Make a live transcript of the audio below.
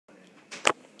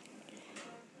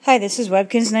Hi, this is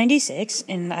Webkinz 96,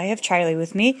 and I have Charlie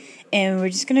with me, and we're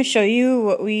just going to show you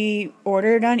what we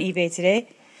ordered on eBay today.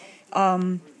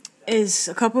 As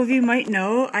a couple of you might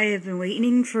know, I have been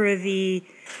waiting for the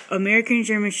American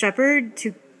German Shepherd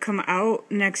to come out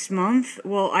next month.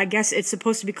 Well, I guess it's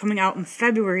supposed to be coming out in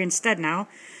February instead now,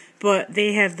 but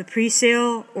they have the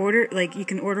pre-sale order, like you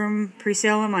can order them,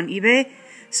 pre-sale them on eBay,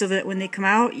 so that when they come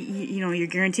out, you know, you're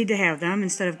guaranteed to have them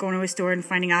instead of going to a store and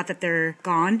finding out that they're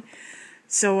gone.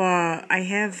 So, I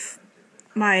have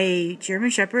my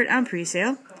German Shepherd on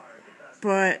pre-sale,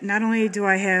 but not only do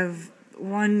I have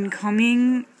one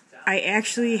coming, I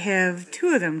actually have two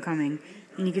of them coming.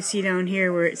 And you can see down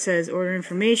here where it says order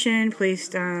information,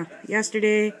 placed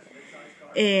yesterday,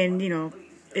 and, you know,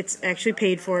 it's actually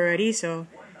paid for already, so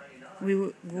we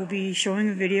will be showing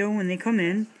a video when they come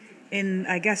in. And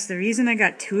I guess the reason I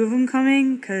got two of them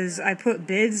coming, because I put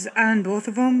bids on both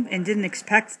of them and didn't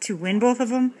expect to win both of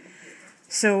them.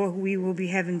 So we will be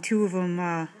having two of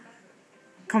them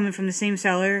coming from the same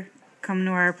seller, coming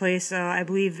to our place, I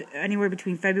believe anywhere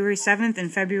between February 7th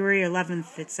and February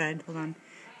 11th, it said. Hold on.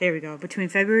 There we go. Between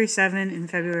February 7th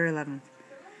and February 11th.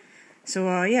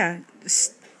 So, yeah,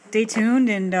 stay tuned,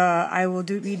 and I will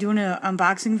be doing an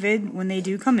unboxing vid when they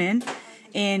do come in.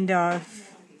 And if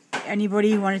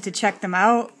anybody wanted to check them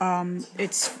out,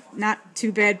 it's not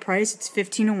too bad price. It's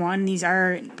 15/1. These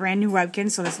are brand new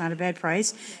Webkinz, so that's not a bad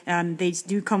price. They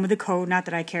do come with a code. Not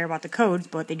that I care about the codes,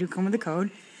 but they do come with a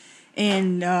code.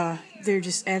 And they're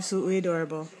just absolutely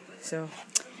adorable. So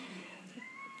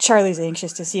Charlie's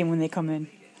anxious to see them when they come in.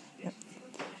 Yep.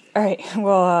 All right.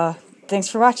 Well, thanks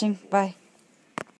for watching. Bye.